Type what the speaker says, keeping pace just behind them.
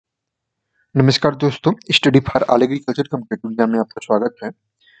नमस्कार दोस्तों, study for all agriculture competitive exam में आपका स्वागत है।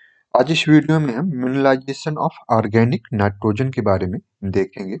 आज इस वीडियो में हम मिनरलाइजेशन ऑफ ऑर्गेनिक नाइट्रोजन के बारे में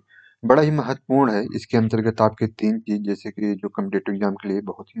देखेंगे। बड़ा ही महत्वपूर्ण है। इसके अंतर्गत आपके 3 चीज जैसे कि जो कम्पिटिटिव एग्जाम के लिए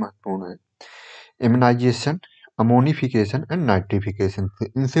बहुत ही महत्वपूर्ण है, इम्यूनाइजेशन, अमोनिफिकेशन एंड नाइट्रिफिकेशन।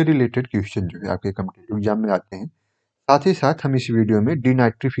 इनसे रिलेटेड क्वेश्चन जो है आपके कम्पिटिटिव एग्जाम में आते हैं। साथ ही साथ हम इस वीडियो में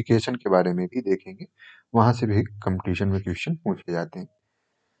डीनाइट्रिफिकेशन के बारे में भी देखेंगे। वहां से भी कम्पिटिशन में क्वेश्चन पूछे जाते हैं।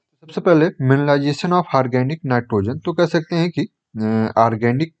 सबसे पहले मिनरलाइजेशन ऑफ ऑर्गेनिक नाइट्रोजन तो कह सकते हैं कि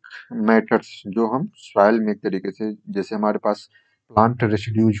ऑर्गेनिक मैटर्स जो हम सॉइल में एक तरीके से, जैसे हमारे पास प्लांट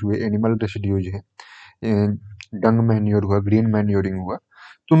रेसिड्यूज हुए, एनिमल रेसिड्यूज है, डंग मैन्योर हुआ, ग्रीन मैन्योरिंग हुआ,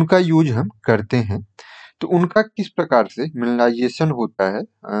 तो उनका यूज हम करते हैं। तो उनका किस प्रकार से मिनरलाइजेशन होता है,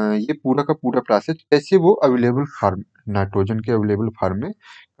 ये पूरा का पूरा प्रोसेस कैसे वो अवेलेबल फार्म नाइट्रोजन के अवेलेबल फार्म में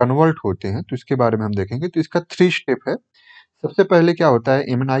कन्वर्ट होते हैं, तो इसके बारे में हम देखेंगे। तो इसका 3 स्टेप है। सबसे पहले क्या होता है,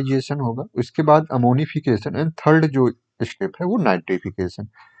 इम्यूनाइजेशन होगा, उसके बाद अमोनिफिकेशन एंड थर्ड जो स्टेप है वो नाइट्रिफिकेशन।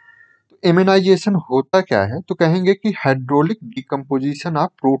 तो इम्यूनाइजेशन होता क्या है, तो कहेंगे कि hydraulic decomposition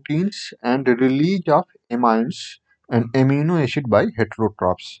of proteins and release of amines and amino acid by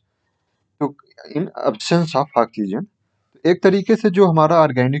heterotrophs. तो इन एब्सेंस ऑफ ऑक्सीजन, एक तरीके से जो हमारा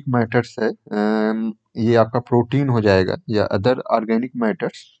ऑर्गेनिक मैटर्स है, ये आपका प्रोटीन हो जाएगा या अदर ऑर्गेनिक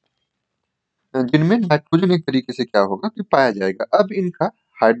मैटर्स, जिनमें नाइट्रोजन एक तरीके से क्या होगा कि पाया जाएगा। अब इनका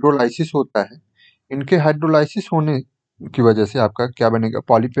हाइड्रोलाइसिस होता है। इनके हाइड्रोलाइसिस होने की वजह से आपका क्या बनेगा,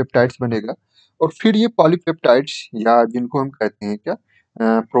 पॉलीपेप्टाइड्स बनेगा। और फिर ये पॉलीपेप्टाइड्स या जिनको हम कहते हैं क्या,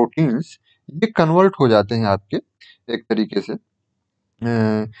 प्रोटीन्स, ये कन्वर्ट हो जाते हैं आपके एक तरीके से,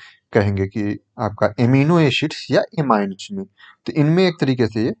 कहेंगे कि आपका एमिनो एसिड्स या एमाइन्स में। तो इनमें एक तरीके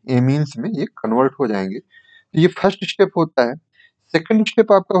से ये एमीन्स में ये कन्वर्ट हो जाएंगे। तो ये फर्स्ट स्टेप होता है। सेकंड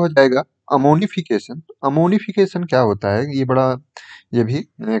स्टेप आपका हो जाएगा अमोनिफिकेशन। अमोनिफिकेशन क्या होता है, ये बड़ा, ये भी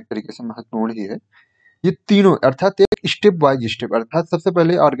एक तरीके से महत्वपूर्ण ही है। ये तीनों अर्थात एक स्टेप बाय स्टेप, अर्थात सबसे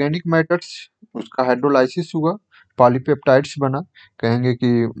पहले ऑर्गेनिक मैटर्स, उसका हाइड्रोलाइसिस हुआ, पॉलीपेप्टाइड्स बना, कहेंगे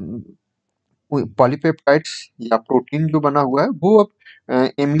कि पॉलीपेप्टाइड्स या प्रोटीन जो बना हुआ है वो अब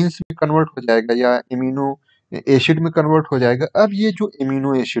एमीन्स में कन्वर्ट हो जाएगा या एमिनो एसिड में कन्वर्ट हो जाएगा। अब ये जो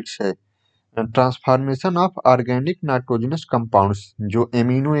एमिनो एसिड्स है, transformation of organic nitrogenous compounds, जो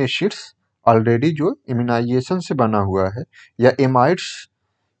एमिनो एसिड्स ऑलरेडी जो इम्यूनाइजेशन से बना हुआ है, या एमाइड्स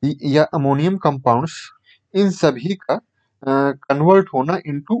या अमोनियम कंपाउंड्स, इन सभी का कन्वर्ट होना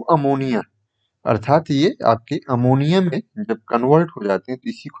इनटू अमोनिया, अर्थात ये आपके अमोनिया में जब कन्वर्ट हो जाते हैं तो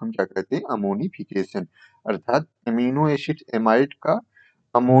इसी को हम क्या कहते हैं, अमोनिफिकेशन। अर्थात एमिनो एसिड एमाइड का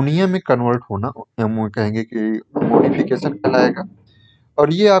अमोनिया में कन्वर्ट होना हम कहेंगे कि अमोनिफिकेशन कहलाएगा।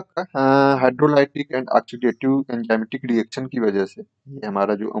 और ये आपका hydrolytic and oxidative enzymatic reaction की वजह से ये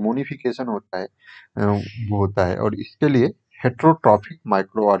हमारा जो अमोनिफिकेशन होता है, वो होता है। और इसके लिए हेट्रोट्रॉफिक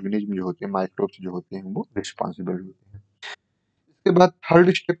माइक्रो ऑर्गेनिज्म जो होते हैं, माइक्रोब्स जो होते हैं, वो रिस्पॉन्सिबल होते हैं। इसके बाद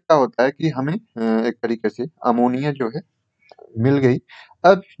थर्ड स्टेप क्या होता है कि हमें एक तरीके से अमोनिया जो है मिल गई।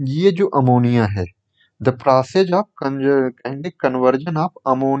 अब ये जो अमोनिया है, द प्रोसेस ऑफ कहेंगे conversion of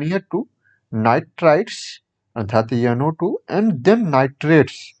ammonia to nitrites, अर्थात NO2 and then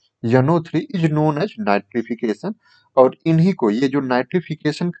nitrates NO3 is known as nitrification. और इन्हीं को, ये जो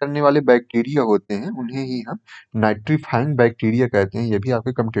नाइट्रिफिकेशन करने वाले बैक्टीरिया होते हैं, उन्हें ही हम नाइट्रीफाइंग बैक्टीरिया कहते हैं। ये भी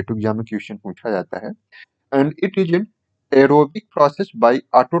आपके कॉम्पिटिटिव एग्जाम में क्वेश्चन पूछा जाता है। And it is an aerobic process by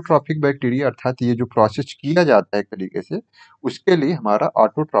autotrophic bacteria, अर्थात ये जो प्रोसेस किया जाता है एक तरीके से, उसके लिए हमारा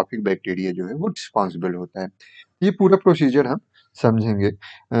ऑटोट्रॉफिक बैक्टीरिया जो है वो रिस्पॉन्सिबल होता है। ये पूरा प्रोसीजर हम समझेंगे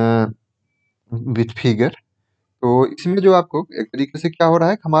विथ फिगर। तो इसमें जो आपको एक तरीके से क्या हो रहा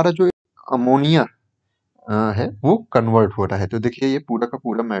है, हमारा जो अमोनिया है वो कन्वर्ट हो रहा है। तो देखिए ये पूरा का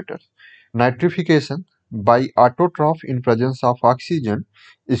पूरा matter, nitrification bye autotroph in presence of oxygen,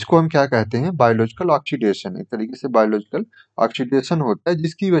 इसको हम क्या कहते हैं, बायोलॉजिकल ऑक्सीडेशन। एक तरीके से बायोलॉजिकल ऑक्सीडेशन होता है,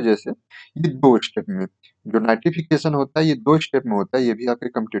 जिसकी वजह से ये 2 स्टेप में जो नाइट्रिफिकेशन होता है, ये 2 स्टेप में होता है। ये भी आपके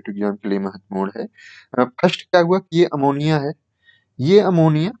कॉम्पिटिटिव एग्जाम के लिए महत्वपूर्ण है। फर्स्ट क्या हुआ कि ये अमोनिया है, ये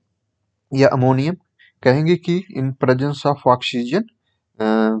अमोनिया या अमोनियम, कहेंगे कि in presence of oxygen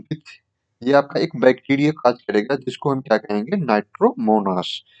with, ये आपका एक बैक्टीरिया काज करेगा, जिसको हम क्या कहेंगे,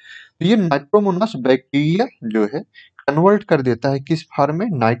 नाइट्रोमोनास। तो ये नाइट्रोमोनास बैक्टीरिया जो है कन्वर्ट कर देता है किस फॉर्म में,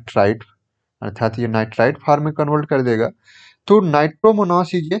 नाइट्राइट, अर्थात ये नाइट्राइट फॉर्म में कन्वर्ट कर देगा। तो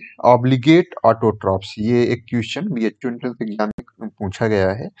नाइट्रोमोनास इज ए ऑब्लिगेट ऑटोट्रॉप्स। ये एक क्वेश्चन BHU एंट्रेंस एग्जाम में पूछा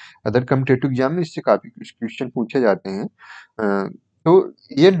गया है। अदर कॉम्पिटिटिव एग्जाम में इससे काफी कुछ क्वेश्चन पूछे जाते हैं। तो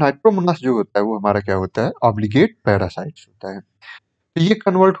ये नाइट्रोमोनास जो होता है वो हमारा क्या होता है, ऑब्लिगेट पैरासाइट्स होता है। तो ये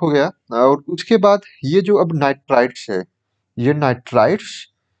कन्वर्ट हो गया। और उसके बाद ये जो अब नाइट्राइट्स है, ये नाइट्राइट्स,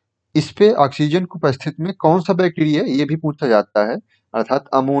 इस पे ऑक्सीजन की उपस्थिति में कौन सा बैक्टीरिया है ये भी पूछा जाता है। अर्थात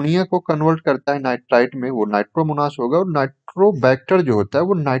अमोनिया को कन्वर्ट करता है नाइट्राइट में, वो नाइट्रोमोनास होगा, और नाइट्रोबैक्टर जो होता है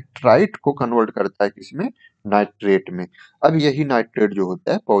वो नाइट्राइट को कन्वर्ट करता है किसमें, नाइट्रेट में। अब यही नाइट्रेट जो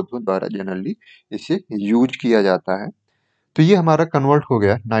होता है पौधों द्वारा जनरली इसे यूज किया जाता है। तो ये हमारा कन्वर्ट हो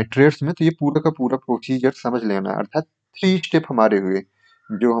गया नाइट्रेट्स में। तो ये पूरा का पूरा प्रोसीजर समझ लेना, अर्थात 3 स्टेप हमारे हुए।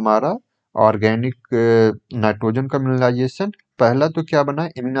 जो हमारा ऑर्गेनिक नाइट्रोजन का मिनरलाइजेशन, पहला तो क्या बना,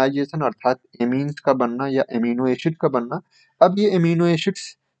 इम्यूनाइजेशन, अर्थात एमीन्स का बनना या एमिनो एसिड का बनना। अब ये amino acids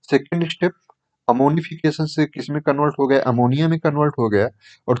second step ammonification से किस में कन्वर्ट हो गया, अमोनिया में कन्वर्ट हो गया।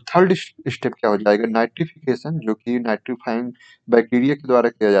 और थर्ड स्टेप क्या हो जाएगा, नाइट्रिफिकेशन, जो कि नाइट्रीफाइंग बैक्टीरिया के द्वारा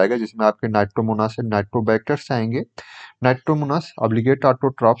किया जाएगा, जिसमें आपके नाइट्रोमोनास से नाइट्रोबैक्टर्स आएंगे। नाइट्रोमोनास ऑब्लिगेट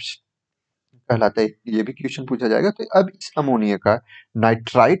ऑटोट्रॉप्स कहलाता है, ये भी क्वेश्चन पूछा जाएगा। तो अब इस अमोनिया का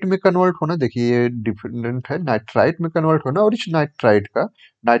नाइट्राइट में कन्वर्ट होना, देखिए ये डिफरेंट है, नाइट्राइट में कन्वर्ट होना और इस नाइट्राइट का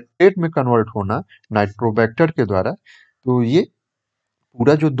नाइट्रेट में कन्वर्ट होना नाइट्रोबैक्टर के द्वारा। तो ये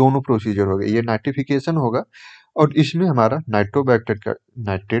पूरा जो दोनों प्रोसीजर हो गए, ये नाइट्रिफिकेशन होगा और इसमें हमारा नाइट्रोबैक्टर का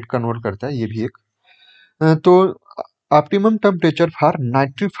नाइट्रेट कन्वर्ट करता है, ये भी एक तो optimum temperature for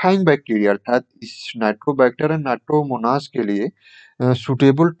nitrifying bacteria, अर्थात इस नाइट्रोबैक्टर एंड नाइट्रोमोनास के लिए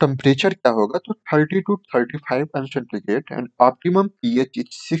सुटेबल टेम्परेचर क्या होगा, तो 30 to 35 centigrade and optimum pH is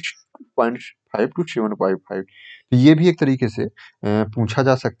 6.5 to 7.5। तो ये भी एक तरीके से पूछा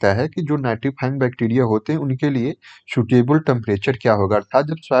जा सकता है कि जो नाइट्रीफाइंग बैक्टीरिया होते हैं उनके लिए सुटेबल टेम्परेचर क्या होगा, अर्थात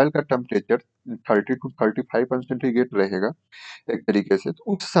जब सॉइल का टेम्परेचर 30 टू 35 सेंटीग्रेड रहेगा एक तरीके से,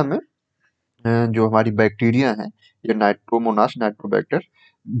 तो उस समय जो हमारी बैक्टीरिया हैं, ये नाइट्रोमोनास नाइट्रोबैक्टर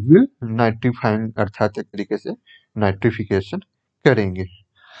विल नाइट्रीफाइंग, अर्थात एक तरीके से नाइट्रिफिकेशन करेंगे।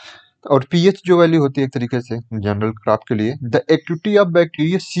 और पीएच जो वैल्यू होती है एक तरीके से जनरल क्रॉप के लिए, the activity of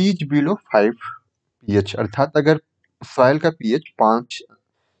bacteria seize below 5 pH, अर्थात अगर सॉइल का पीएच 5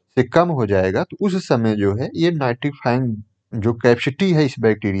 से कम हो जाएगा तो उस समय जो है ये नाइट्रीफाइंग जो कैपेसिटी है इस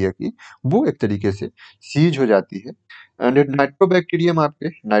बैक्टीरिया की, वो एक तरीके से सीज हो जाती है। एंड नाइट्रोबैक्टीरियम आपके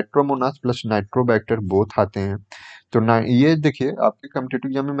नाइट्रोमोनास प्लस नाइट्रोबैक्टर बोथ आते हैं। तो ना ये देखिए आपके कॉम्पिटिटिव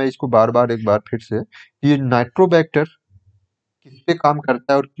एग्जाम में मैं इसको बार बार एक बार फिर से, ये नाइट्रोबैक्टर किस पे काम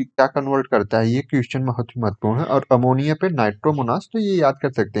करता है और क्या कन्वर्ट करता है, ये क्वेश्चन बहुत ही महत्वपूर्ण है। और अमोनिया पे नाइट्रोमोनास, तो ये याद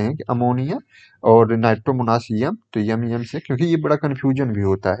कर सकते हैं कि अमोनिया और नाइट्रोमोनास यम, तो यम यम से, क्योंकि ये बड़ा कंफ्यूजन भी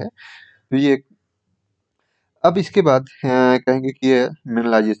होता है। तो ये अब इसके बाद कहेंगे कि ये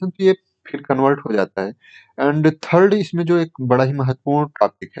मिनरलाइजेशन, तो ये फिर कन्वर्ट हो जाता है। एंड थर्ड इसमें जो एक बड़ा ही महत्वपूर्ण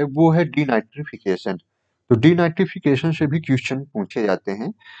टॉपिक है वो है डीनाइट्रिफिकेशन। तो डीनाइट्रिफिकेशन से भी क्वेश्चन पूछे जाते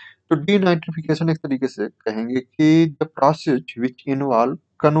हैं। तो डीनाइट्रिफिकेशन एक तरीके से कहेंगे कि the process which involve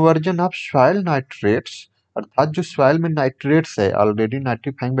conversion of soil nitrates, अर्थात जो सॉइल में नाइट्रेट्स है ऑलरेडी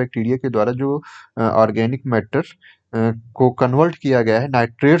नाइट्रीफाइंग बैक्टीरिया के द्वारा जो ऑर्गेनिक मैटर को कन्वर्ट किया गया है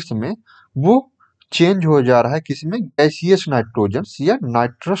नाइट्रेट्स में, वो चेंज हो जा रहा है किसमें, गैसियस नाइट्रोजन या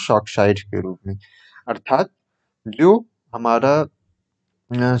नाइट्रस ऑक्साइड के रूप में। अर्थात जो हमारा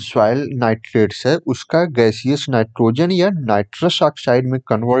सॉइल नाइट्रेट्स है उसका गैसियस नाइट्रोजन या नाइट्रस ऑक्साइड में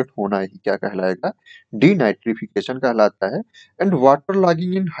कन्वर्ट होना ही क्या कहलाएगा, डीनाइट्रिफिकेशन कहलाता है। And water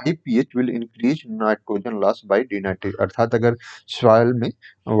logging in high pH will increase nitrogen loss by डीनाइट्री, अर्थात अगर सॉइल में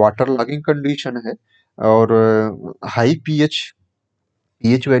वाटर लॉगिंग कंडीशन है और हाई पीएच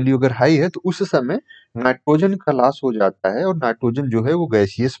पीएच वैल्यू अगर हाई है तो उस समय नाइट्रोजन का लॉस हो जाता है और नाइट्रोजन जो है वो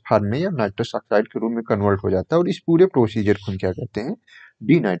गैसियस फॉर्म में या नाइट्रस ऑक्साइड के रूप में कन्वर्ट हो जाता है, और इस पूरे प्रोसीजर को हम क्या कहते हैं,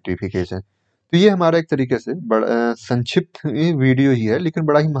 डीनाइट्रिफिकेशन। तो ये हमारा एक तरीके से बड़ा संक्षिप्त वीडियो ही है, लेकिन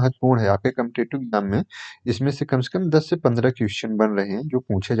बड़ा ही महत्वपूर्ण है आपके कॉम्पिटिटिव एग्जाम में। इसमें से कम 10 से 15 क्वेश्चन बन रहे हैं जो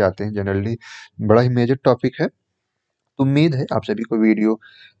पूछे जाते हैं जनरली, बड़ा ही मेजर टॉपिक है। तो उम्मीद है आप सभी को वीडियो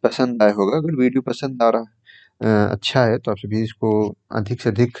पसंद आया होगा। अगर वीडियो पसंद आ रहा अच्छा है तो आप सभी इसको अधिक से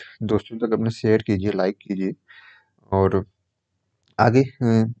अधिक दोस्तों तक अपने शेयर कीजिए, लाइक कीजिए और आगे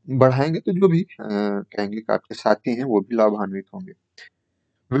बढ़ाएंगे तो जो भी कहेंगे कि आपके साथी हैं वो भी लाभान्वित होंगे।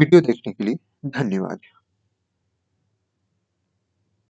 वीडियो देखने के लिए धन्यवाद।